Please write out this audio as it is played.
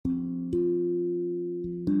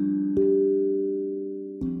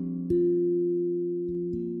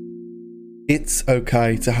It's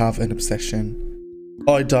okay to have an obsession.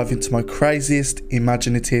 I dive into my craziest,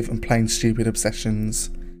 imaginative, and plain stupid obsessions.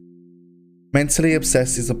 Mentally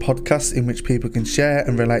Obsessed is a podcast in which people can share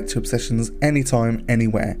and relate to obsessions anytime,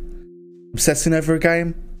 anywhere. Obsessing over a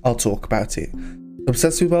game? I'll talk about it.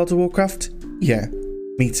 Obsessed with World of Warcraft? Yeah,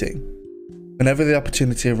 me too. Whenever the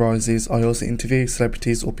opportunity arises, I also interview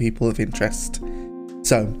celebrities or people of interest.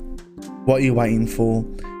 So, what are you waiting for?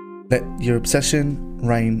 Let your obsession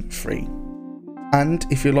reign free. And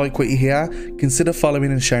if you like what you hear, consider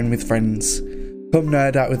following and sharing with friends. Come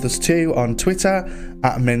nerd out with us too on Twitter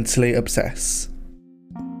at Mentally Obsess.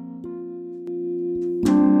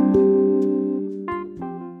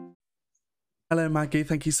 Hello Maggie,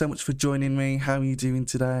 thank you so much for joining me. How are you doing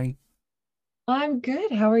today? I'm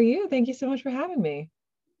good. How are you? Thank you so much for having me.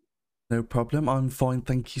 No problem, I'm fine,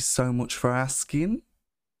 thank you so much for asking.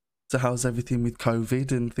 So how's everything with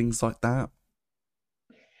COVID and things like that?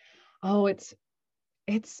 Oh, it's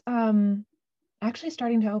actually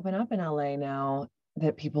starting to open up in LA now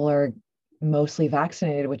that people are mostly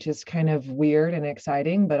vaccinated, which is kind of weird and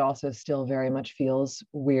exciting, but also still very much feels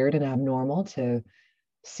weird and abnormal to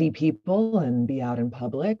see people and be out in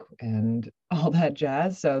public and all that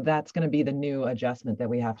jazz. So that's going to be the new adjustment that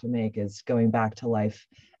we have to make is going back to life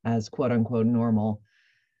as quote unquote normal.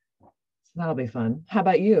 So that'll be fun. How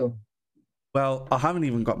about you? Well, I haven't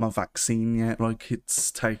even got my vaccine yet. Like,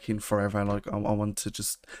 it's taking forever. Like, I want to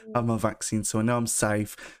just have my vaccine so I know I'm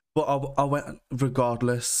safe. But I went,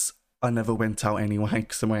 regardless, I never went out anyway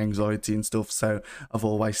because of my anxiety and stuff. So I've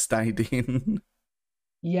always stayed in.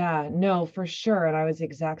 Yeah, no, for sure. And I was the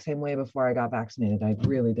exact same way before I got vaccinated. I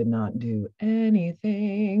really did not do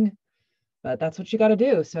anything, but that's what you got to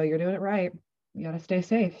do. So you're doing it right. You got to stay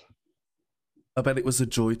safe. I bet it was a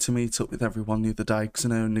joy to meet up with everyone the other day because I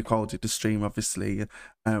know Nicole did a stream, obviously,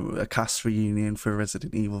 a cast reunion for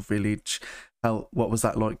Resident Evil Village. What was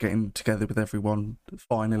that like getting together with everyone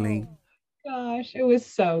finally? Oh gosh, it was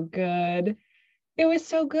so good. It was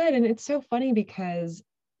so good. And it's so funny because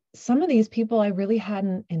some of these people I really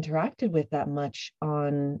hadn't interacted with that much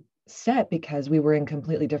on set because we were in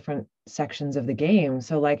completely different sections of the game.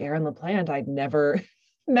 So, like Aaron LaPlante, I'd never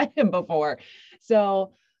met him before.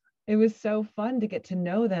 So, it was so fun to get to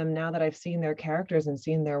know them now that I've seen their characters and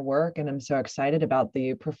seen their work. And I'm so excited about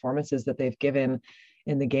the performances that they've given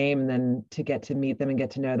in the game. And then to get to meet them and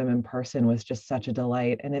get to know them in person was just such a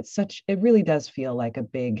delight. And it really does feel like a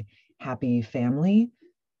big, happy family.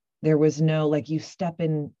 There was no like you step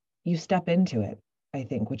into it, I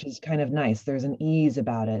think, which is kind of nice. There's an ease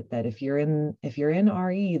about it that if you're in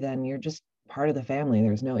RE, then you're just part of the family.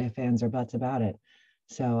 There's no ifs, ands, or buts about it.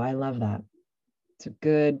 So I love that. It's a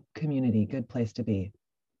good community, good place to be.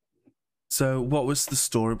 So, what was the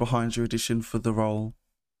story behind your audition for the role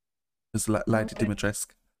as Lady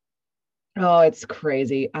Dimitrescu? Oh, it's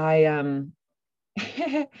crazy. I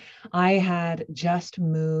had just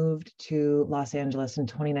moved to Los Angeles in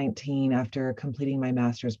 2019 after completing my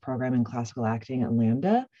master's program in classical acting at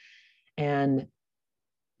Lambda. And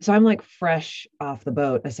so I'm like fresh off the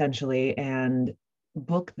boat essentially and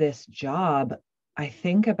booked this job, I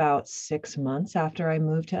think about 6 months after I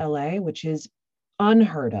moved to LA, which is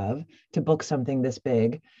unheard of to book something this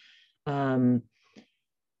big. Um,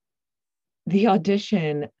 the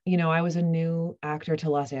audition, I was a new actor to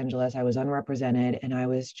Los Angeles. I was unrepresented, and I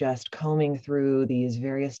was just combing through these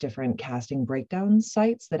various different casting breakdown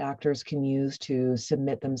sites that actors can use to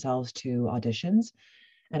submit themselves to auditions.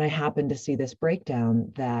 And I happened to see this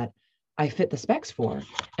breakdown that I fit the specs for,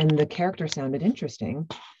 and the character sounded interesting.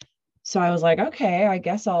 So I was like, okay, I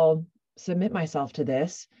guess I'll submit myself to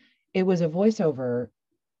this. It was a voiceover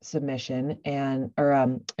submission and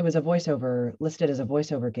or it was a voiceover listed as a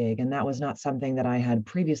voiceover gig, and that was not something that I had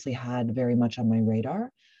previously had very much on my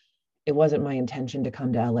radar. It wasn't my intention to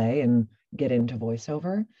come to LA and get into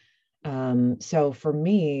voiceover. So for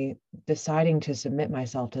me, deciding to submit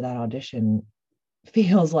myself to that audition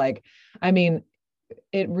feels like, I mean,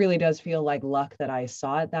 it really does feel like luck that I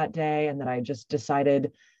saw it that day and that I just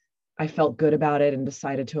decided I felt good about it and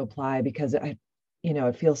decided to apply because it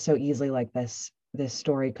feels so easily like this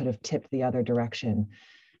story could have tipped the other direction.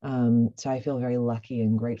 So I feel very lucky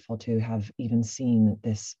and grateful to have even seen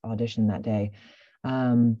this audition that day.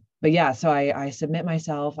 But yeah, so I submit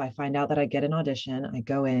myself. I find out that I get an audition. I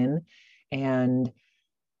go in, and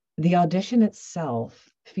the audition itself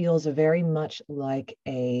feels very much like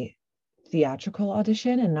a theatrical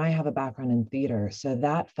audition, and I have a background in theater, so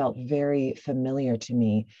that felt very familiar to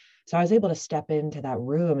me. So I was able to step into that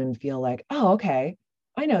room and feel like, oh, okay,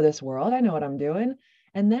 I know this world, I know what I'm doing.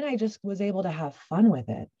 And then I just was able to have fun with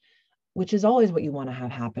it, which is always what you want to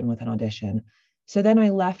have happen with an audition. So then I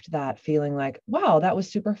left that feeling like, wow, that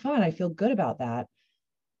was super fun. I feel good about that.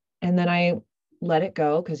 And then I let it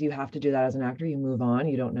go because you have to do that as an actor. You move on.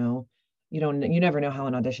 You don't know, you never know how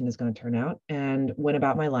an audition is going to turn out, and went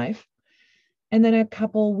about my life. And then a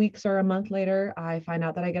couple weeks or a month later, I find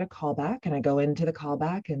out that I get a callback and I go into the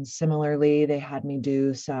callback. And similarly, they had me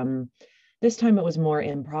do this time it was more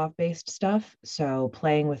improv based stuff. So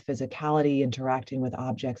playing with physicality, interacting with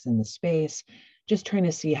objects in the space, just trying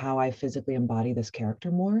to see how I physically embody this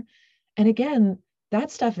character more. And again, that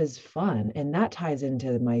stuff is fun and that ties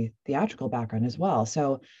into my theatrical background as well.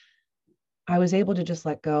 So I was able to just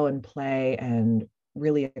let go and play and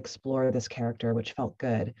really explore this character, which felt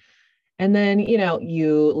good. And then,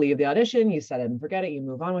 you leave the audition, you set it and forget it, you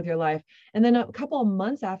move on with your life. And then a couple of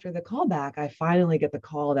months after the callback, I finally get the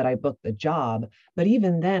call that I booked the job. But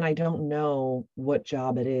even then, I don't know what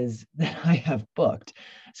job it is that I have booked.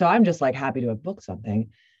 So I'm just like happy to have booked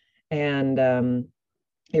something. And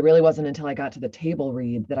it really wasn't until I got to the table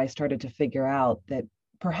read that I started to figure out that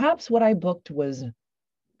perhaps what I booked was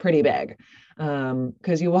pretty big.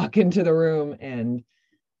 Because you walk into the room and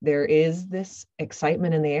there is this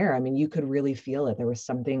excitement in the air. I mean, you could really feel it. There was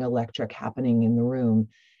something electric happening in the room.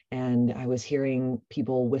 And I was hearing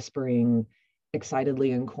people whispering excitedly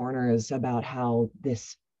in corners about how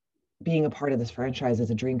this being a part of this franchise is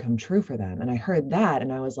a dream come true for them. And I heard that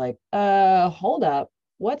and I was like, hold up,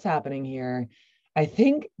 what's happening here? I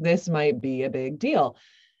think this might be a big deal.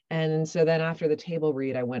 And so then after the table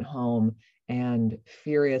read, I went home and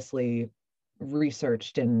furiously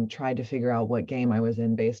researched and tried to figure out what game I was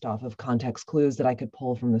in based off of context clues that I could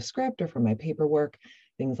pull from the script or from my paperwork,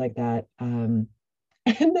 things like that. And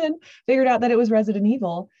then figured out that it was Resident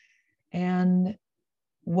Evil and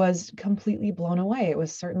was completely blown away. It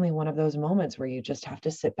was certainly one of those moments where you just have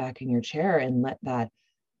to sit back in your chair and let that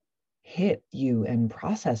hit you and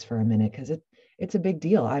process for a minute because it's a big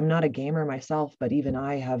deal. I'm not a gamer myself, but even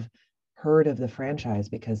I have heard of the franchise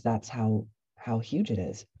because that's how huge it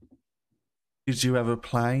is. Did you ever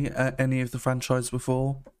play any of the franchise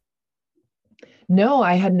before? No,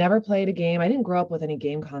 I had never played a game. I didn't grow up with any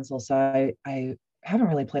game console, so I haven't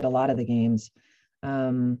really played a lot of the games.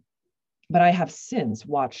 Um, but I have since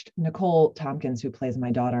watched Nicole Tompkins, who plays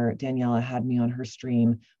my daughter, Daniela, had me on her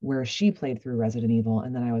stream where she played through Resident Evil,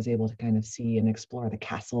 and then I was able to kind of see and explore the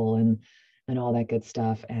castle and all that good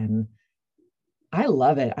stuff. And I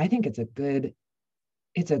love it. I think it's a good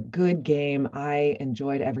game. I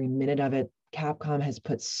enjoyed every minute of it. Capcom has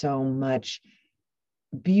put so much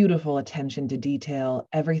beautiful attention to detail.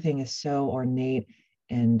 Everything is so ornate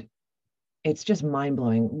and it's just mind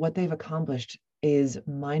blowing. What they've accomplished is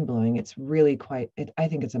mind blowing. It's really I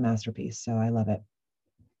think it's a masterpiece. So I love it.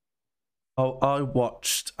 Oh, I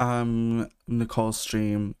watched Nicole's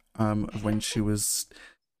stream of when she was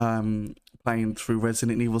playing through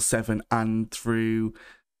Resident Evil 7 and through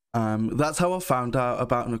that's how I found out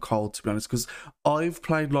about Nicole, to be honest, because I've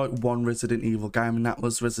played like one Resident Evil game and that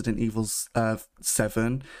was Resident Evil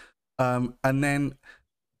 7. And then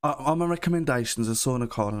on my recommendations I saw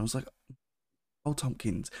Nicole and I was like, oh,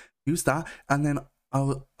 Tompkins, who's that? And then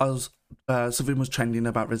I was something was trending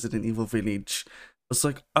about Resident Evil Village. I was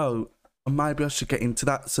like, oh, maybe I should get into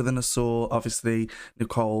that. So then I saw obviously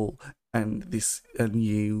Nicole and this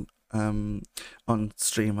new on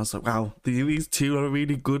stream. I was like, wow, these two are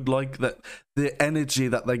really good. Like that, the energy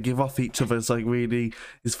that they give off each other is like really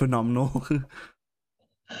is phenomenal.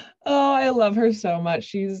 Oh, I love her so much.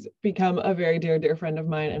 She's become a very dear friend of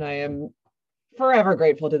mine, and I am forever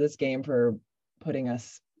grateful to this game for putting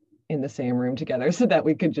us in the same room together so that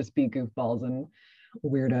we could just be goofballs and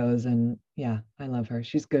weirdos. And yeah, I love her.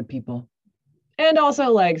 She's good people. And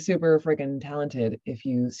also like super freaking talented if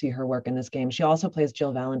you see her work in this game. She also plays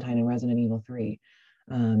Jill Valentine in Resident Evil 3.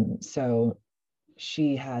 So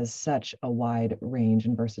she has such a wide range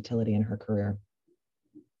and versatility in her career.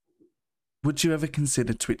 Would you ever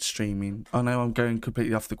consider Twitch streaming? I know I'm going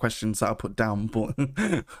completely off the questions that I put down, but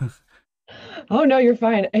Oh no, you're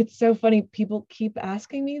fine. It's so funny. People keep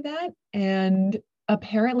asking me that. And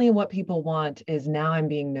apparently what people want is now I'm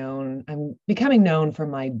becoming known for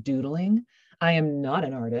my doodling. I am not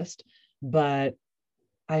an artist, but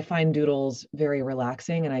I find doodles very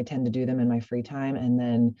relaxing and I tend to do them in my free time. And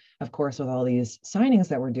then, of course, with all these signings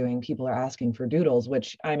that we're doing, people are asking for doodles,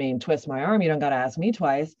 which I mean, twist my arm, you don't got to ask me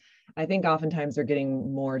twice. I think oftentimes they're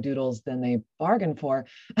getting more doodles than they bargain for.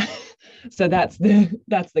 So that's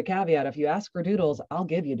the caveat. If you ask for doodles, I'll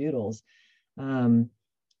give you doodles. Um,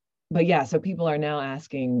 but yeah, so people are now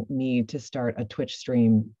asking me to start a Twitch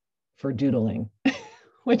stream for doodling,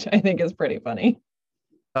 which I think is pretty funny.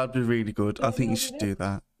 that'd be really good. I think you should do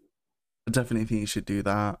that. I definitely think you should do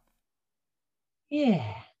that. Yeah.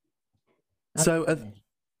 So, Absolutely.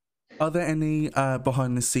 are there any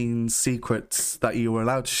behind the scenes secrets that you were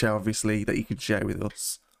allowed to share, obviously, that you could share with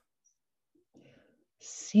us?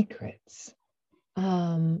 Secrets.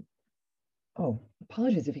 Um, oh,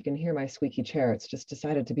 apologies if you can hear my squeaky chair. It's just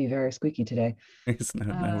decided to be very squeaky today. Yes, no,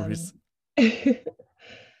 no worries. Um,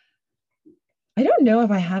 I don't know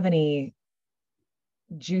if I have any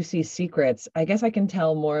juicy secrets. I guess I can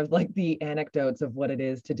tell more of like the anecdotes of what it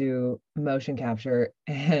is to do motion capture.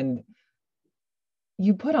 And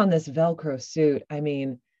you put on this Velcro suit. I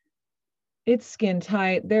mean, it's skin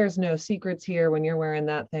tight. There's no secrets here when you're wearing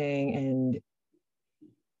that thing. And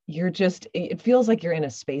it feels like you're in a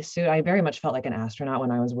spacesuit. I very much felt like an astronaut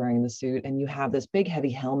when I was wearing the suit. And you have this big,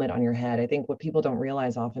 heavy helmet on your head. I think what people don't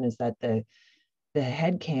realize often is that the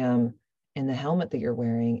head cam and the helmet that you're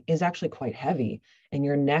wearing is actually quite heavy, and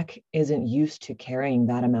your neck isn't used to carrying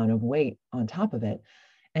that amount of weight on top of it.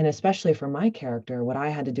 And especially for my character, what I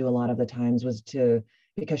had to do a lot of the times was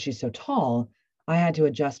because she's so tall, I had to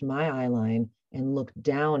adjust my eye line and look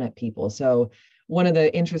down at people. So one of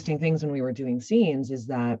the interesting things when we were doing scenes is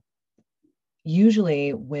that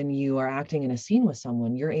usually when you are acting in a scene with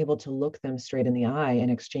someone, you're able to look them straight in the eye and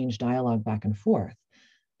exchange dialogue back and forth.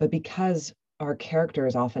 But because our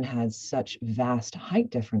characters often had such vast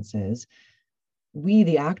height differences, we,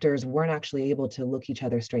 the actors, weren't actually able to look each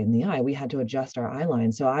other straight in the eye. We had to adjust our eye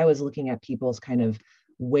line. So I was looking at people's kind of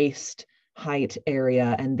waist height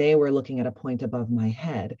area, and they were looking at a point above my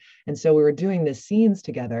head. And so we were doing the scenes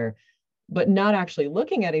together, but not actually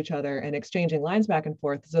looking at each other and exchanging lines back and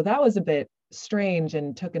forth. So that was a bit strange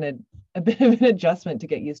and took a bit of an adjustment to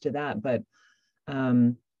get used to that. But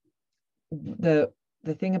um, the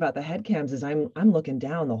thing about the head cams is I'm looking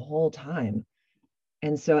down the whole time.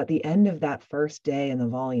 And so at the end of that first day in the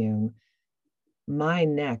volume, my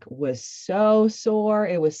neck was so sore.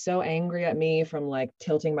 It was so angry at me from like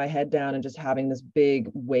tilting my head down and just having this big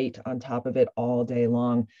weight on top of it all day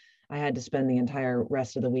long. I had to spend the entire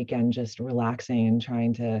rest of the weekend just relaxing and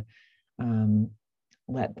trying to um,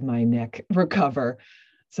 let my neck recover.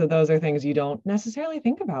 So those are things you don't necessarily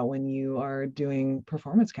think about when you are doing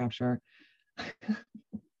performance capture.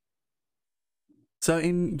 So,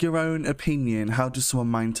 in your own opinion, how does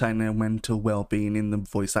someone maintain their mental well-being in the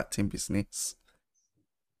voice acting business?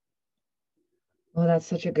 Well, that's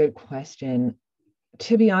such a good question.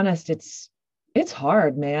 To be honest, it's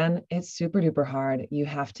hard, man. It's super duper hard. You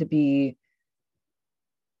have to be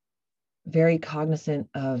very cognizant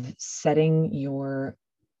of setting your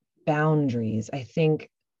boundaries. I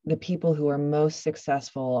think the people who are most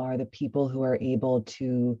successful are the people who are able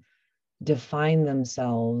to define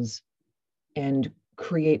themselves and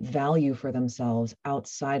create value for themselves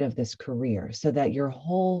outside of this career so that your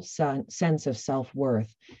whole sense of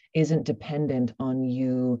self-worth isn't dependent on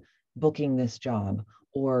you booking this job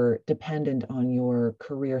or dependent on your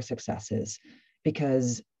career successes,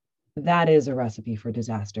 because that is a recipe for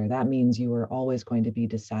disaster. That means you are always going to be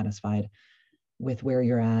dissatisfied with where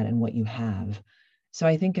you're at and what you have. So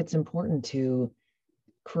I think it's important to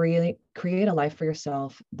create a life for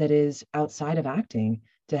yourself that is outside of acting,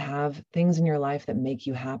 to have things in your life that make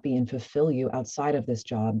you happy and fulfill you outside of this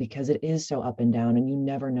job, because it is so up and down and you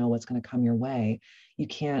never know what's going to come your way. You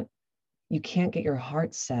can't get your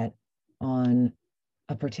heart set on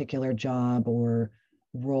a particular job or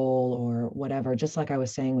role or whatever. Just like I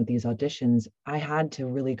was saying with these auditions, I had to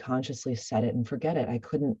really consciously set it and forget it. I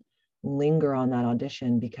couldn't linger on that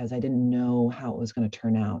audition because I didn't know how it was going to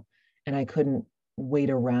turn out. And I couldn't wait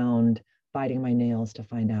around biting my nails to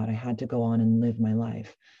find out. I had to go on and live my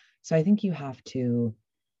life. So I think you have to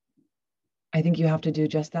do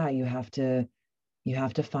just that. You have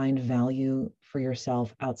to find value for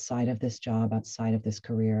yourself outside of this job, outside of this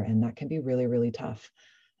career. And that can be really, really tough.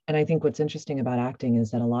 And I think what's interesting about acting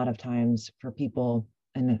is that a lot of times for people,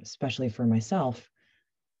 and especially for myself,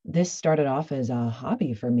 this started off as a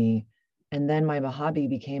hobby for me. And then my hobby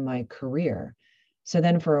became my career. So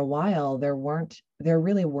then for a while, there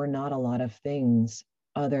really were not a lot of things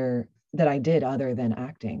other that I did other than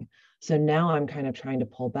acting. So now I'm kind of trying to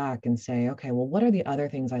pull back and say, okay, well, what are the other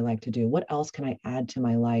things I like to do? What else can I add to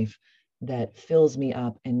my life that fills me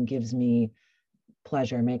up and gives me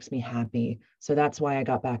pleasure, makes me happy? So that's why I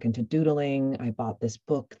got back into doodling. I bought this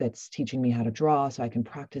book that's teaching me how to draw so I can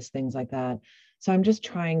practice things like that. So I'm just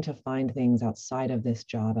trying to find things outside of this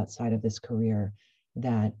job, outside of this career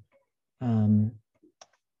that um,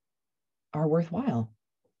 are worthwhile,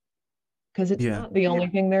 because it's Yeah, not the only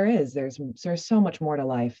thing there is. There's so much more to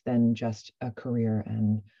life than just a career.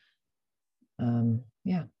 And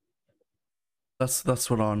yeah. that's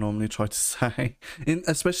what I normally try to say.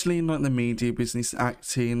 Especially in like the media business,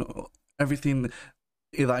 acting, everything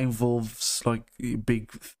that involves like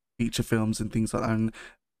big feature films and things like that, and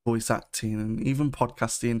voice acting and even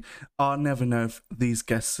podcasting, I never know if these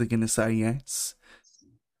guests are going to say yes.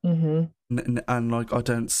 Mm-hmm. And like, I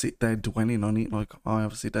don't sit there dwelling on it. Like, I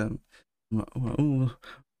obviously don't. I'm like, oh.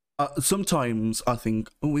 Sometimes I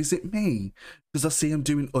think, oh, is it me? Because I see them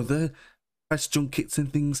doing other press junkets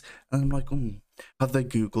and things, and I'm like, oh, have they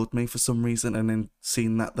Googled me for some reason and then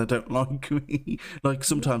seen that they don't like me? Like,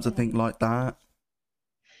 sometimes I think like that.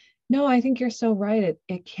 No, I think you're so right.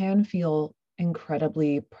 It can feel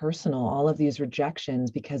incredibly personal, all of these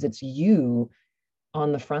rejections, because it's you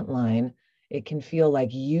on the front line. It can feel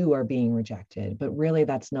like you are being rejected, but really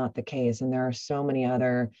that's not the case. And there are so many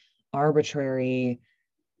other arbitrary,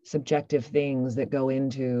 subjective things that go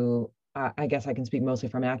into, I guess I can speak mostly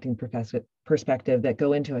from acting perspective, that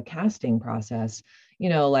go into a casting process.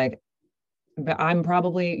 Like, but I'm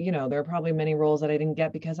probably, there are probably many roles that I didn't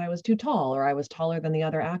get because I was too tall, or I was taller than the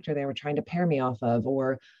other actor they were trying to pair me off of,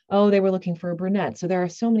 or, oh, they were looking for a brunette. So there are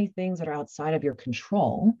so many things that are outside of your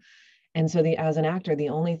control. And so as an actor, the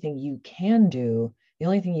only thing you can do, the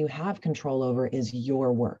only thing you have control over is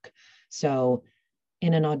your work. So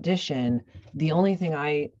in an audition, the only thing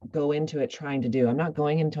I go into it trying to do, I'm not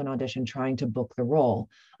going into an audition trying to book the role.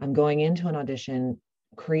 I'm going into an audition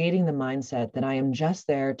creating the mindset that I am just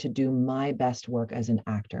there to do my best work as an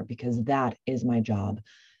actor, because that is my job.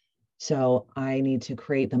 So I need to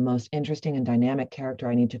create the most interesting and dynamic character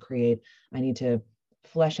I need to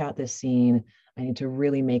flesh out this scene. I need to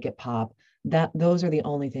really make it pop. Those are the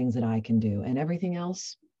only things that I can do. And everything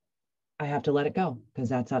else, I have to let it go because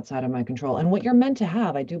that's outside of my control. And what you're meant to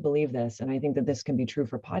have, I do believe this, and I think that this can be true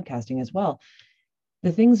for podcasting as well.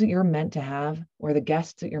 The things that you're meant to have, or the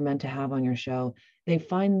guests that you're meant to have on your show, they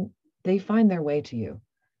find their way to you.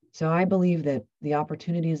 So I believe that the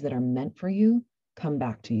opportunities that are meant for you come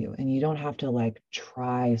back to you, and you don't have to like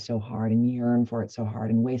try so hard and yearn for it so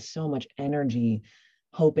hard and waste so much energy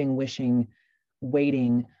hoping, wishing,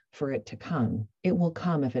 waiting for it to come. It will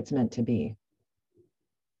come if it's meant to be.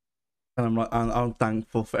 And I'm like, I'm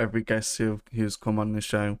thankful for every guest who's come on the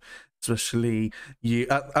show, especially you.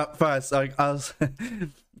 At first, like, I was,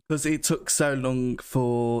 because it took so long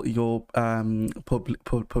for your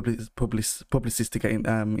publicist to get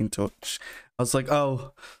in touch. I was like,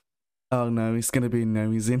 oh no, it's gonna be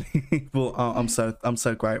no, isn't it? But I'm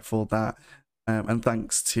so grateful that, and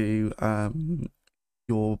thanks to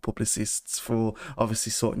your publicists for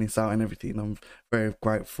obviously sorting this out and everything. I'm very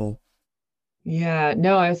grateful. Yeah,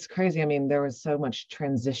 no, it's crazy. I mean, there was so much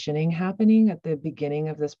transitioning happening at the beginning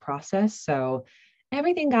of this process. So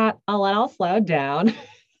everything got a little slowed down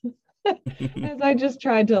as I just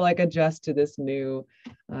tried to like adjust to this new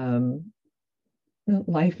um,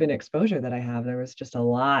 life and exposure that I have. There was just a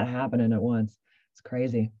lot happening at once. It's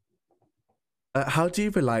crazy. How do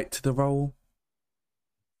you relate to the role?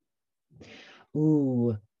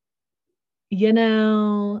 Ooh, you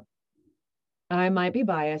know, I might be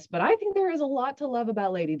biased, but I think there is a lot to love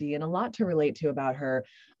about Lady D and a lot to relate to about her.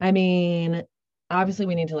 I mean, obviously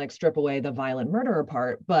we need to like strip away the violent murderer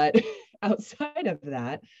part, but outside of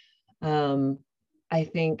that, um, I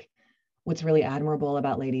think what's really admirable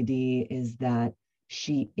about Lady D is that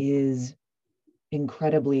she is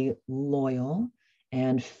incredibly loyal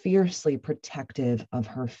and fiercely protective of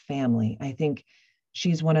her family. I think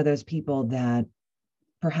she's one of those people that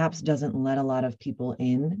perhaps doesn't let a lot of people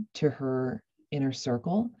in to her inner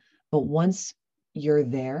circle. But once you're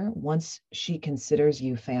there, once she considers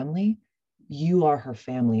you family, you are her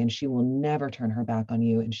family, and she will never turn her back on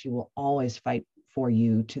you. And she will always fight for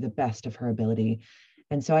you to the best of her ability.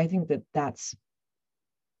 And so I think that that's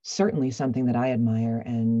certainly something that I admire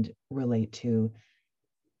and relate to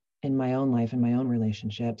in my own life and my own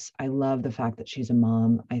relationships. I love the fact that she's a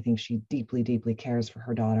mom. I think she deeply, deeply cares for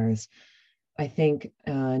her daughters. I think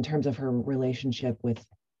in terms of her relationship with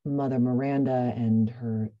Mother Miranda and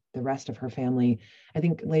the rest of her family, I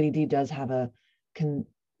think Lady D does have a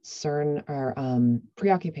concern or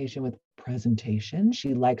preoccupation with presentation.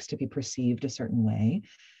 She likes to be perceived a certain way.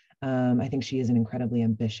 I think she is an incredibly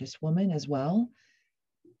ambitious woman as well.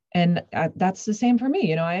 And that's the same for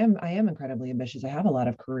me. I am incredibly ambitious. I have a lot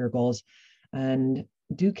of career goals and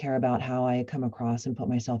do care about how I come across and put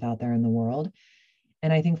myself out there in the world.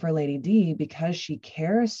 And I think for Lady D, because she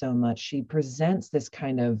cares so much, she presents this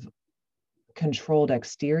kind of controlled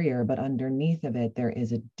exterior, but underneath of it, there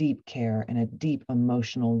is a deep care and a deep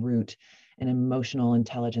emotional root and emotional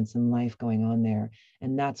intelligence and life going on there.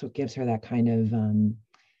 And that's what gives her that kind of,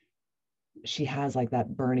 she has like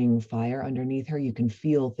that burning fire underneath her. You can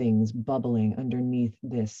feel things bubbling underneath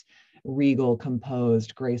this regal,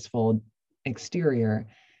 composed, graceful exterior.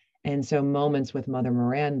 And so moments with Mother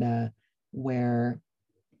Miranda where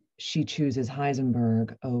she chooses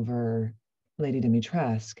Heisenberg over Lady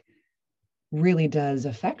Dimitrescu really does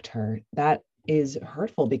affect her. That is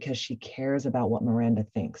hurtful because she cares about what Miranda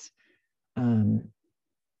thinks. Um,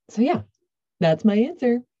 so yeah, that's my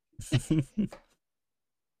answer.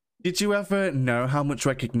 Did you ever know how much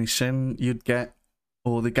recognition you'd get,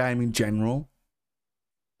 or the game in general?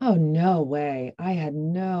 Oh, no way. I had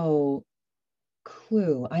no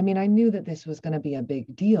clue. I mean, I knew that this was going to be a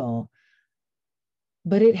big deal,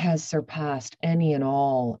 but it has surpassed any and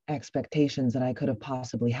all expectations that I could have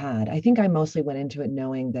possibly had. I think I mostly went into it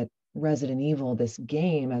knowing that Resident Evil, this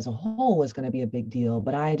game as a whole, was going to be a big deal,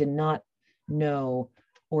 but I did not know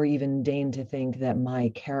or even deign to think that my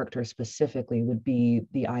character specifically would be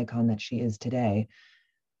the icon that she is today.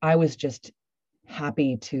 I was just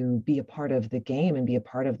happy to be a part of the game and be a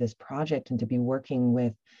part of this project and to be working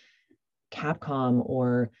with Capcom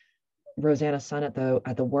or Rosanna Sun at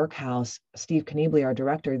the Workhouse, Steve Kniebly, our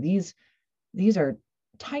director. These are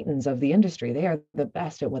titans of the industry. They are the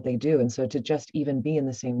best at what they do, and so to just even be in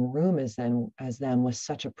the same room as them was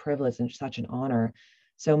such a privilege and such an honor.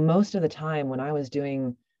 So most of the time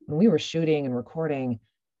when we were shooting and recording,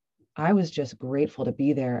 I was just grateful to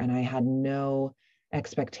be there, and I had no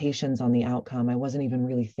expectations on the outcome. I wasn't even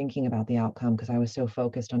really thinking about the outcome because I was so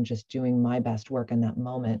focused on just doing my best work in that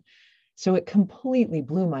moment. So it completely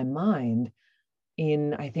blew my mind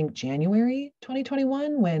in, I think, January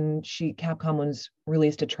 2021 when Capcom was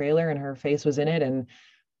released a trailer and her face was in it and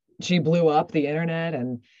she blew up the internet.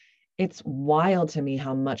 And it's wild to me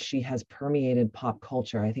how much she has permeated pop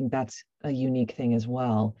culture. I think that's a unique thing as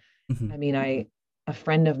well. Mhm. I mean, a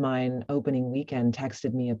friend of mine opening weekend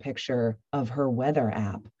texted me a picture of her weather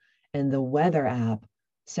app, and the weather app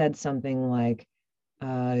said something like,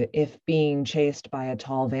 if being chased by a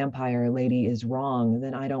tall vampire lady is wrong,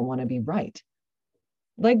 then I don't want to be right.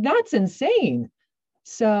 Like, that's insane.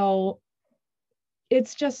 So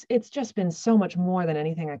it's just been so much more than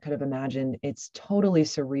anything I could have imagined. It's totally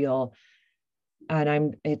surreal.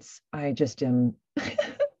 And I just am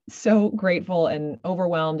so grateful and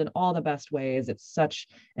overwhelmed in all the best ways. It's such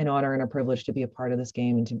an honor and a privilege to be a part of this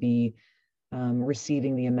game and to be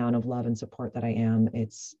receiving the amount of love and support that I am.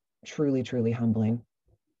 It's truly, truly humbling.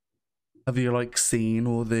 Have you like seen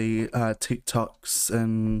all the TikToks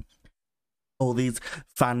and all these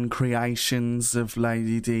fan creations of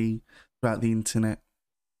Lady D throughout the internet?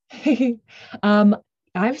 um,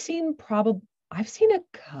 I've seen probably I've seen a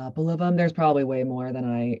couple of them. There's probably way more than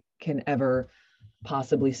I can ever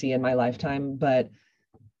possibly see in my lifetime, but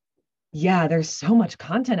yeah, there's so much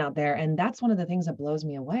content out there, and that's one of the things that blows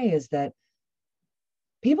me away is that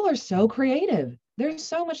people are so creative. There's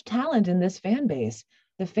so much talent in this fan base.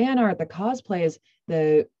 The fan art, the cosplays,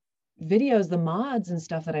 the videos, the mods and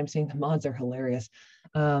stuff that I'm seeing. The mods are hilarious.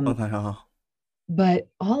 Oh, Um, they are. but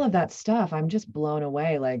all of that stuff, I'm just blown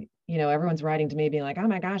away. Like, everyone's writing to me being like, oh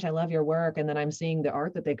my gosh, I love your work. And then I'm seeing the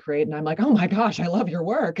art that they create, and I'm like, oh my gosh, I love your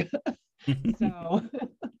work. So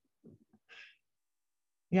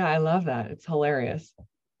yeah, I love that. It's hilarious.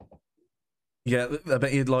 Yeah, I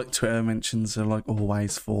bet you'd like Twitter mentions are like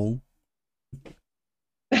always full.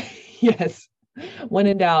 Yes. When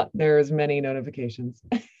in doubt, there's many notifications.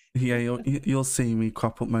 Yeah, you'll see me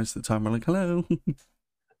crop up most of the time. I'm like, hello.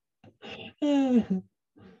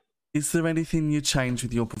 Is there anything you change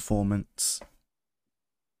with your performance?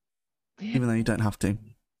 Even though you don't have to.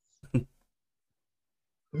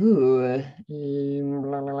 Ooh.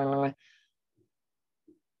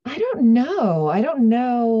 I don't know. I don't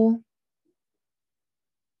know.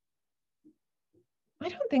 I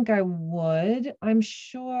don't think I would. I'm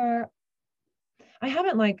sure I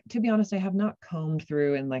haven't, like, to be honest, I have not combed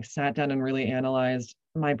through and like sat down and really analyzed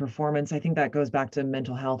my performance. I think that goes back to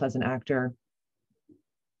mental health as an actor.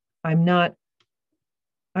 I'm not,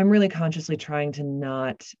 I'm really consciously trying to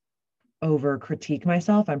not over critique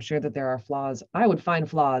myself. I'm sure that there are flaws. I would find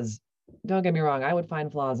flaws. Don't get me wrong. I would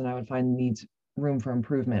find flaws and I would find needs room for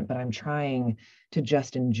improvement, but I'm trying to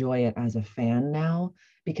just enjoy it as a fan now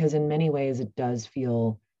because in many ways it does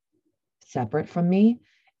feel separate from me.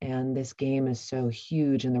 And this game is so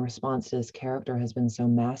huge and the response to this character has been so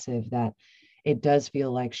massive that it does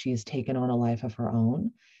feel like she's taken on a life of her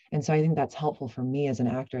own. And so I think that's helpful for me as an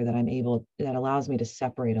actor that that allows me to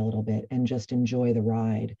separate a little bit and just enjoy the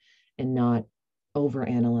ride and not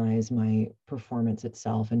overanalyze my performance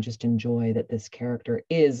itself and just enjoy that this character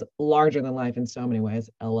is larger than life in so many ways.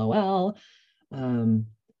 LOL. Um,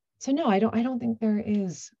 so no, I don't think there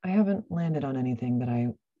is. I haven't landed on anything that I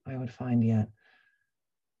would find yet.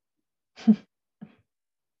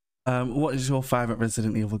 What is your favourite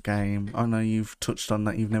Resident Evil game? I know you've touched on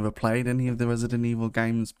that you've never played any of the Resident Evil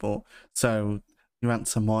games, but so your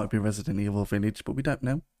answer might be Resident Evil Village, but we don't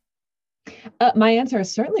know. My answer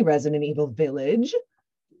is certainly Resident Evil Village.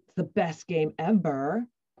 It's the best game ever.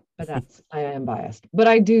 But I am biased. But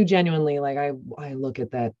I do genuinely like I look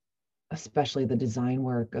at that, especially the design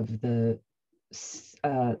work of the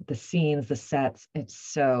scenes, the sets. It's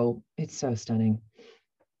so stunning.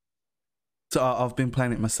 So I've been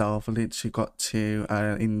playing it myself. I literally got to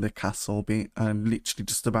in the castle bit and literally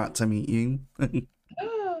just about to meet you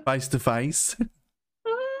face to face.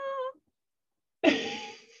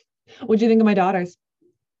 What do you think of my daughters?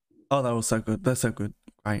 Oh, that was so good. They're so good.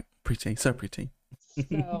 Right, pretty, so pretty.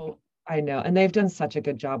 So I know, and they've done such a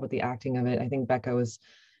good job with the acting of it. I think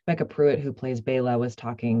Becca Pruitt, who plays Bela, was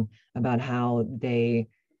talking about how they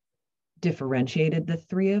differentiated the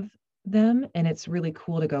three of them, and it's really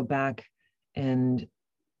cool to go back and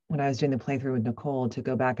when I was doing the playthrough with Nicole to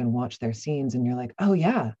go back and watch their scenes, and you're like, oh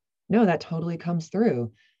yeah, no, that totally comes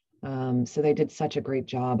through. So they did such a great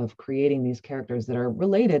job of creating these characters that are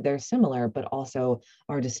related, they're similar, but also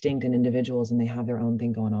are distinct and individuals, and they have their own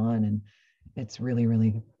thing going on, and it's really,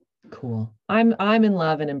 really cool. I'm in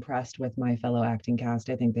love and impressed with my fellow acting cast.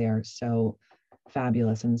 I think they are so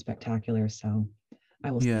fabulous and spectacular. So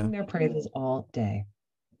I will sing their praises all day.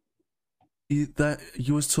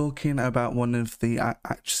 You was talking about one of the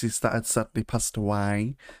actresses that had sadly passed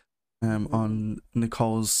away on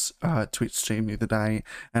Nicole's Twitch stream the other day,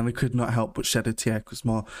 and I could not help but shed a tear because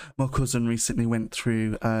my cousin recently went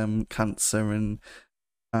through cancer, and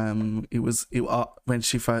when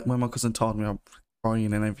my cousin told me, I'm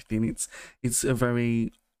crying and everything. It's a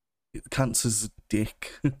very cancer's a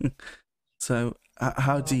dick. So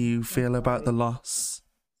how do you feel about the loss?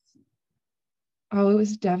 Oh, it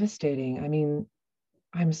was devastating. I mean,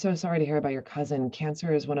 I'm so sorry to hear about your cousin.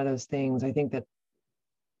 Cancer is one of those things. I think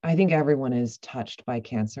everyone is touched by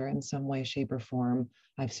cancer in some way, shape, or form.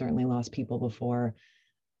 I've certainly lost people before.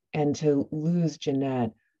 And to lose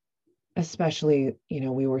Jeanette, especially,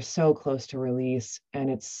 we were so close to release, and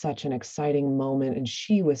it's such an exciting moment. And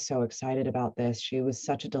she was so excited about this. She was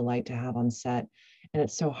such a delight to have on set. And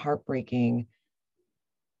it's so heartbreaking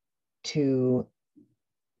to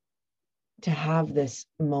have this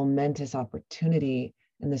momentous opportunity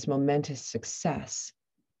and this momentous success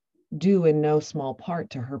due in no small part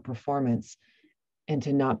to her performance, and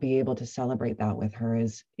to not be able to celebrate that with her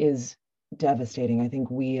is devastating. I think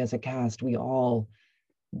we as a cast, we all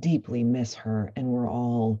deeply miss her, and we're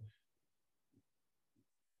all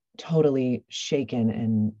totally shaken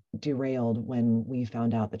and derailed when we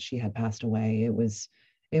found out that she had passed away. It was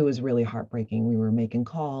really heartbreaking. We were making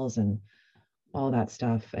calls and all that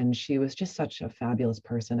stuff, and she was just such a fabulous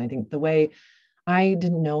person. I think the way I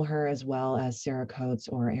didn't know her as well as Sarah Coates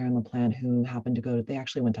or Aaron LaPlante, who happened to they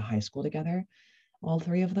actually went to high school together, all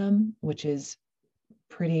three of them, which is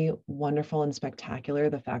pretty wonderful and spectacular.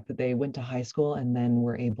 The fact that they went to high school and then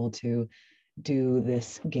were able to do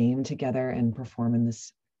this game together and perform in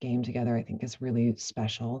this game together, I think is really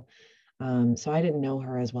special. So I didn't know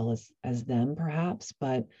her as well as them, perhaps,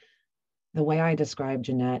 but the way I describe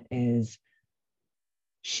Jeanette is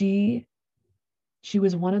she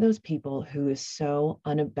was one of those people who is so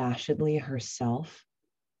unabashedly herself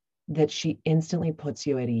that she instantly puts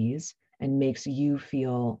you at ease and makes you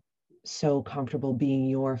feel so comfortable being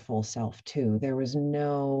your full self too. There was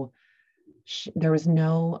no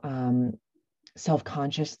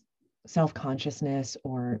self-consciousness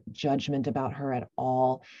or judgment about her at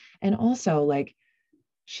all. And also, like,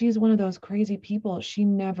 she's one of those crazy people. She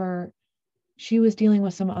was dealing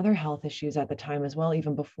with some other health issues at the time as well,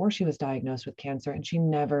 even before she was diagnosed with cancer. And she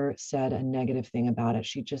never said a negative thing about it.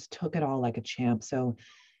 She just took it all like a champ. So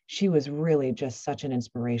she was really just such an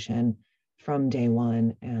inspiration from day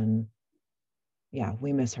one. And yeah,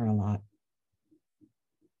 we miss her a lot.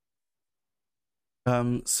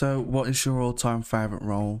 So what is your all-time favorite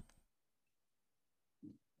role?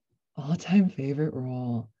 All-time favorite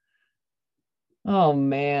role. Oh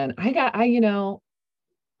man, I gotta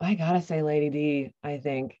say Lady D. I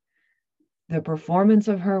think the performance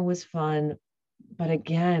of her was fun, but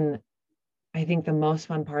again, I think the most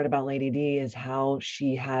fun part about Lady D is how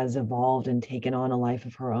she has evolved and taken on a life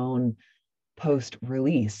of her own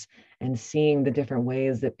post-release, and seeing the different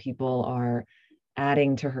ways that people are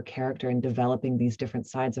adding to her character and developing these different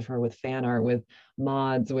sides of her with fan art, with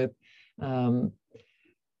mods, with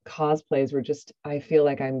cosplays. I feel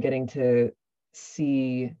like I'm getting to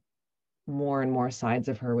see more and more sides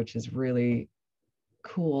of her, which is really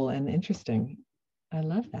cool and interesting. I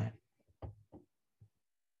love that.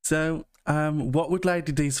 So, what would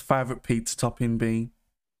Lady D's favourite pizza topping be?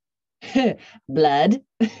 Blood.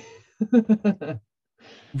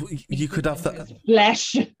 You could have that.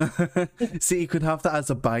 Flesh. See, you could have that as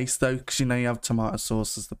a base though, because you know you have tomato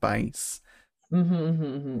sauce as the base.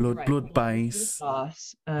 Blood, Right. blood base.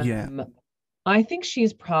 Sauce. Yeah. I think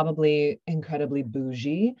she's probably incredibly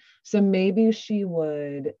bougie. So maybe she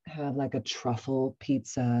would have like a truffle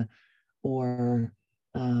pizza or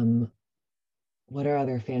what are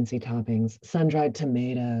other fancy toppings? Sun-dried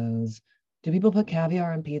tomatoes. Do people put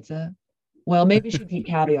caviar on pizza? Well, maybe she'd eat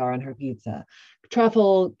caviar on her pizza.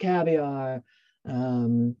 Truffle, caviar,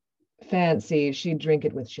 fancy. She'd drink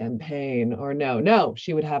it with champagne. Or no,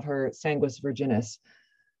 she would have her sanguis virginis,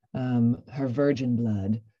 her virgin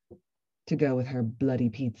blood, to go with her bloody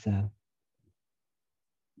pizza.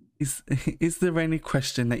 Is there any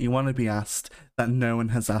question that you want to be asked that no one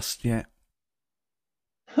has asked yet?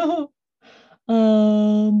 Well,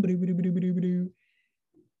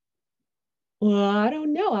 I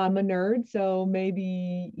don't know. I'm a nerd, so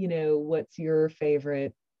maybe, what's your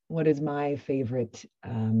favorite? What is my favorite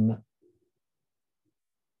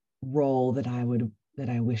role that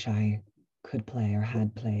I wish I could play or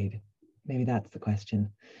had played? Maybe that's the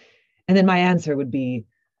question. And then my answer would be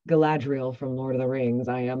Galadriel from Lord of the Rings.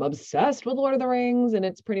 I am obsessed with Lord of the Rings, and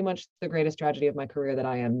it's pretty much the greatest tragedy of my career that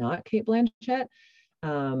I am not Cate Blanchett.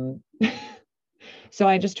 So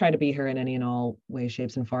I just try to be her in any and all ways,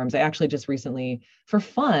 shapes, and forms. I actually just recently, for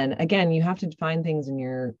fun, again, you have to find things in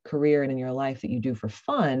your career and in your life that you do for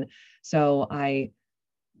fun. So I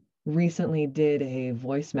recently did a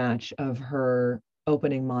voice match of her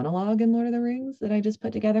opening monologue in Lord of the Rings that I just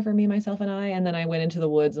put together for me, myself, and I. And then I went into the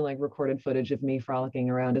woods and like recorded footage of me frolicking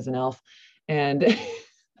around as an elf. And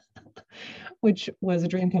which was a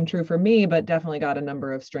dream come true for me, but definitely got a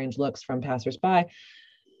number of strange looks from passersby.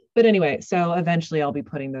 But anyway, so eventually I'll be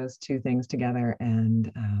putting those two things together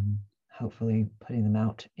and hopefully putting them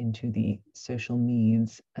out into the social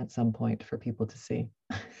medias at some point for people to see.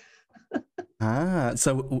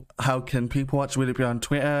 So how can people watch? Will it be on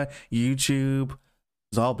Twitter, YouTube?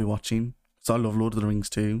 Because I'll be watching. So I love Lord of the Rings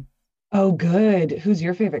too. Oh, good. Who's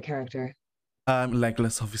your favorite character?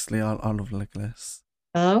 Legolas, obviously. I love Legolas.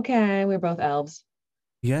 Okay, we're both elves.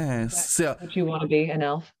 Yes. So, would you want to be an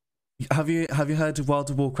elf? have you heard of World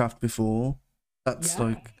of Warcraft before? That's Yeah.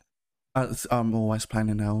 like I'm always playing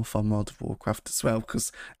an elf on World of Warcraft as well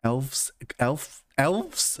because elves. It's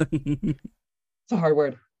a hard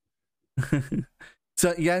word.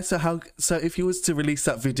 So yeah, so if you was to release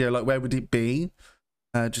that video, like where would it be?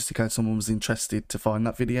 Just in case someone was interested to find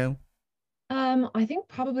that video. I think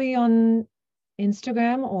probably on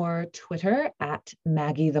Instagram or Twitter at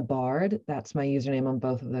Maggie the Bard. That's my username on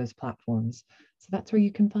both of those platforms. So that's where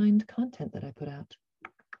you can find content that I put out.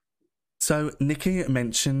 So Nikki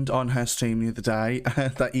mentioned on her stream the other day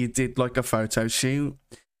that you did like a photo shoot.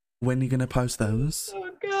 When are you going to post those? Oh,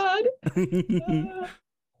 God.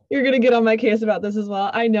 You're going to get on my case about this as well.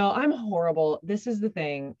 I know, I'm horrible. This is the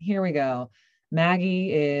thing. Here we go.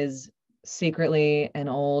 Maggie is secretly an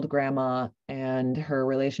old grandma, and her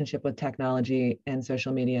relationship with technology and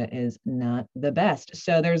social media is not the best.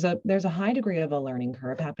 So there's a high degree of a learning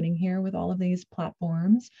curve happening here with all of these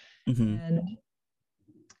platforms. And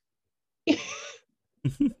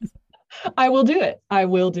I will do it.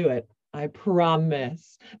 I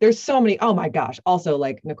promise. There's so many. Oh my gosh. Also,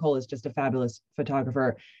 like, Nicole is just a fabulous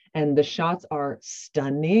photographer, and the shots are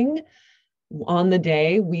stunning. On the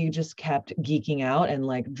day, we just kept geeking out and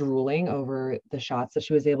like drooling over the shots that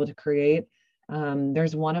she was able to create.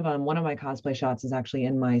 There's one of them. One of my cosplay shots is actually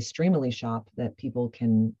in my Streamily shop that people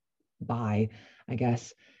can buy, I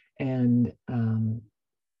guess. And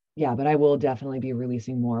yeah, but I will definitely be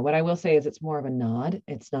releasing more. What I will say is it's more of a nod.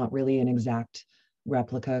 It's not really an exact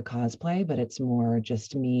replica cosplay, but it's more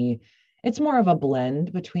just me. It's more of a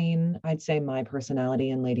blend between, I'd say, my personality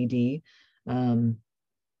and Lady D,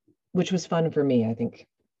 which was fun for me. I think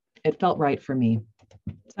it felt right for me.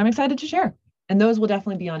 So I'm excited to share. And those will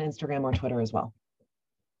definitely be on Instagram or Twitter as well.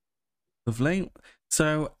 Lovely.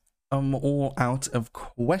 So I'm all out of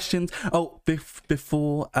questions. Oh,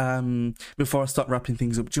 before I start wrapping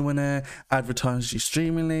things up, do you want to advertise your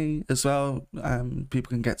Streamily as well?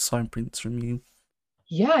 People can get signed prints from you.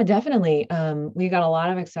 Yeah, definitely. We got a lot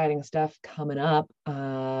of exciting stuff coming up.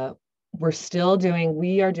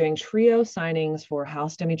 We are doing trio signings for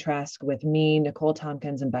House Dimitrescu with me, Nicole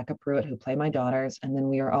Tompkins, and Becca Pruitt, who play my daughters. And then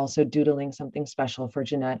we are also doodling something special for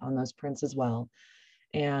Jeanette on those prints as well.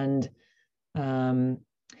 And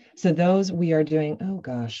so those we are doing, oh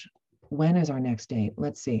gosh, when is our next date?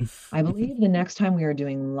 Let's see. I believe the next time we are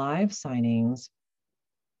doing live signings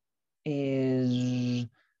is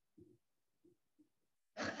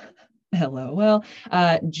Hello. Well,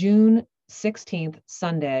 June 16th,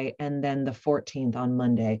 Sunday, and then the 14th on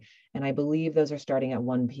Monday. And I believe those are starting at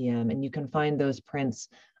 1 p.m. And you can find those prints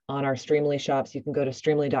on our Streamly shops. You can go to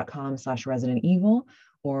streamly.com/Resident Evil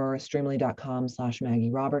or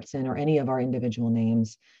streamly.com/Maggie Robertson, or any of our individual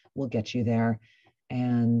names will get you there.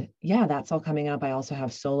 And yeah, that's all coming up. I also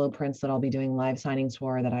have solo prints that I'll be doing live signings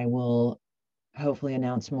for, that I will hopefully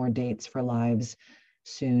announce more dates for lives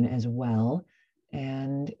soon as well.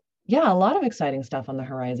 And yeah, a lot of exciting stuff on the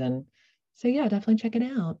horizon. So yeah, definitely check it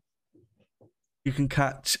out. You can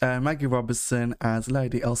catch Maggie Robertson as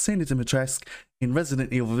Lady Alcina Dimitrescu in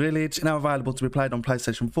Resident Evil Village, now available to be played on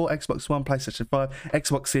PlayStation 4, Xbox One, PlayStation 5,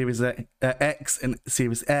 Xbox Series X and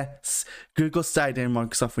Series S, Google Stadia and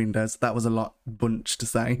Microsoft Windows. That was a lot bunch to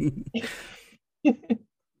say.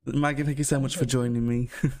 Maggie, thank you so much for joining me.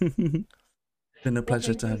 Been a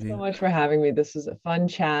pleasure to have you. Thank you so much for having me. This was a fun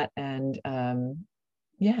chat, and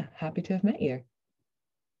yeah, happy to have met you.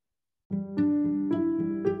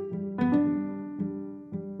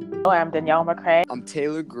 Hello, I'm Danielle McCrae. I'm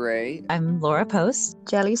Taylor Gray. I'm Laura Post.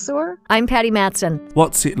 Jelly Sewer. I'm Patty Matson.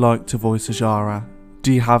 What's it like to voice Ajara?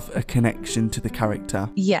 Do you have a connection to the character?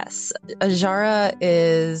 Yes, Ajara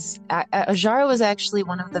was actually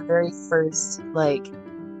one of the very first,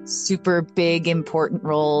 super big, important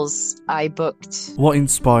roles I booked. What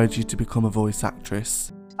inspired you to become a voice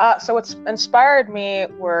actress? So what's inspired me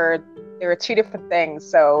there were two different things.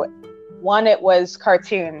 So one, it was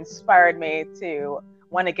cartoons inspired me to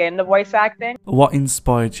want to get into voice acting. What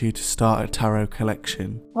inspired you to start a tarot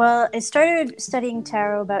collection? Well, I started studying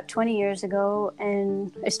tarot about 20 years ago,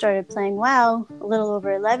 and I started playing WoW a little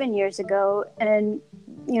over 11 years ago. And,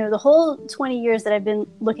 the whole 20 years that I've been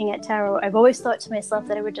looking at tarot, I've always thought to myself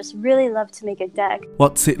that I would just really love to make a deck.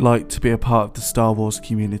 What's it like to be a part of the Star Wars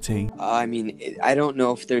community? I don't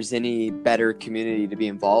know if there's any better community to be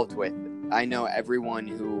involved with. I know everyone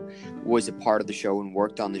who was a part of the show and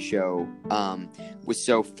worked on the show was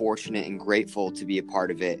so fortunate and grateful to be a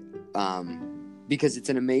part of it, because it's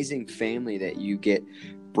an amazing family that you get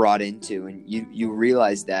brought into, and you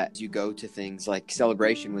realize that you go to things like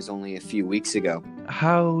Celebration was only a few weeks ago.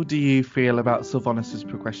 How do you feel about Sylvanas'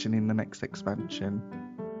 progression in the next expansion?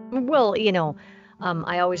 Well,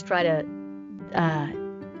 I always try to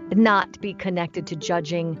not be connected to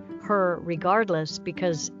judging her regardless,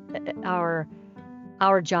 because our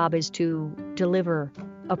job is to deliver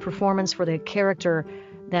a performance for the character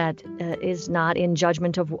that is not in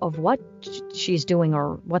judgment of what she's doing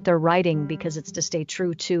or what they're writing, because it's to stay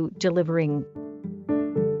true to delivering